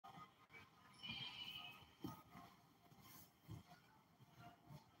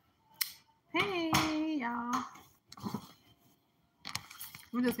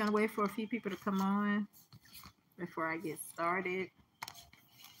I'm just gonna wait for a few people to come on before I get started.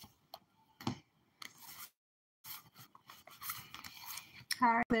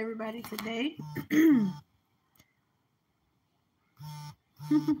 Hi, everybody today.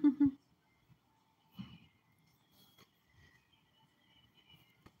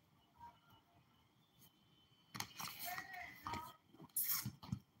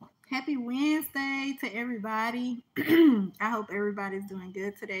 Happy Wednesday to everybody. I hope everybody's doing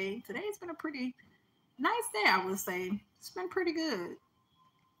good today. Today's been a pretty nice day, I would say. It's been pretty good.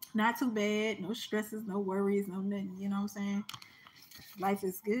 Not too bad. No stresses, no worries, no nothing. You know what I'm saying? Life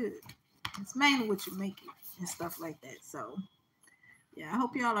is good. It's mainly what you make it and stuff like that. So, yeah, I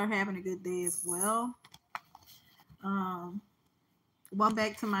hope y'all are having a good day as well. Um, Welcome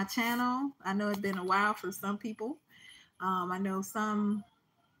back to my channel. I know it's been a while for some people. I know some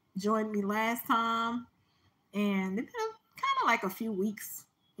joined me last time, and it's been kind of like a few weeks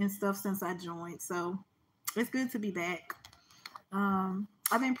and stuff since I joined. So it's good to be back.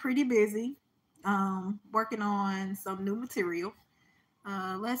 I've been pretty busy working on some new material.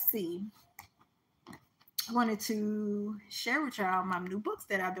 Let's see. I wanted to share with y'all my new books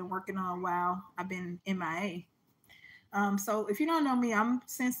that I've been working on while I've been MIA. So if you don't know me, I'm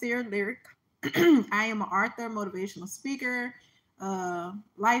Sincere Lyric. I am an author, motivational speaker,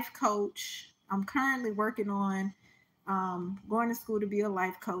 life coach. I'm currently working on going to school to be a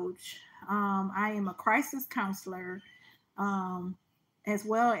life coach. I am a crisis counselor, as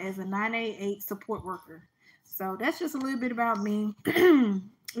well as a 988 support worker. So that's just a little bit about me.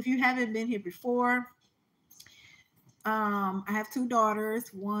 If you haven't been here before, I have two daughters.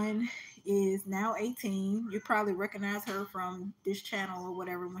 One is now 18. You probably recognize her from this channel or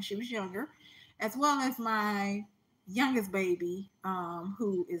whatever when she was younger, as well as my youngest baby,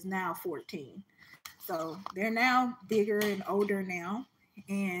 who is now 14. So they're now bigger and older now.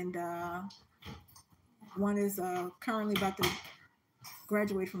 And one is currently about to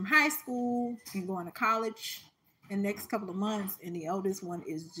graduate from high school and going to college in the next couple of months. And the oldest one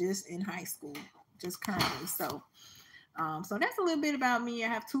is just in high school, just currently. So that's a little bit about me. I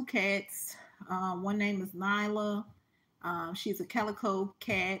have two cats. One name is Nyla. She's a calico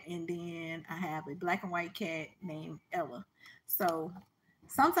cat, and then I have a black and white cat named Ella. So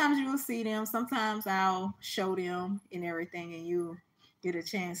sometimes you will see them. Sometimes I'll show them and everything, and you get a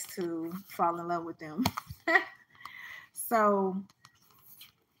chance to fall in love with them. So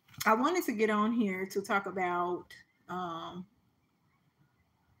I wanted to get on here to talk about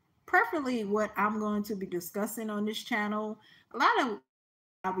preferably what I'm going to be discussing on this channel. A lot of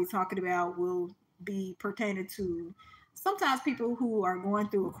I'll be talking about will be pertaining to sometimes people who are going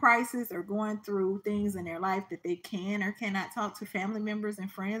through a crisis or going through things in their life that they can or cannot talk to family members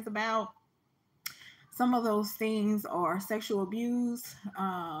and friends about. Some of those things are sexual abuse,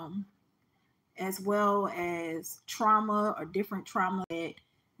 as well as trauma or different trauma that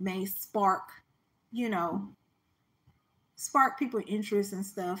may spark, spark people interest and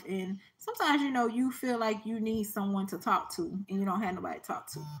stuff. And sometimes, you feel like you need someone to talk to and you don't have nobody to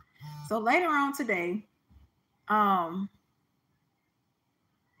talk to. So later on today, I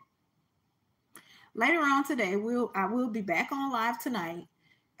will be back on live tonight.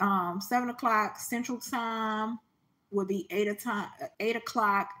 7 o'clock Central Time will be 8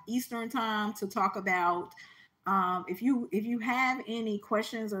 o'clock Eastern Time to talk about if you have any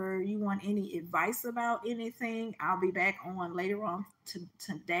questions or you want any advice about anything. I'll be back on later on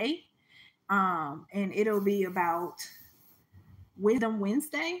today, and it'll be about Wisdom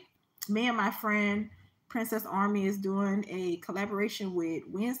Wednesday. Me and my friend Princess Army is doing a collaboration with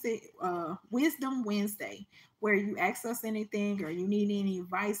Wisdom Wednesday, where you ask us anything or you need any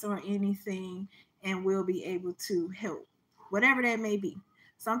advice or anything, and we'll be able to help, whatever that may be.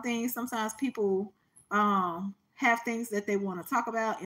 Sometimes people have things that they want to talk about,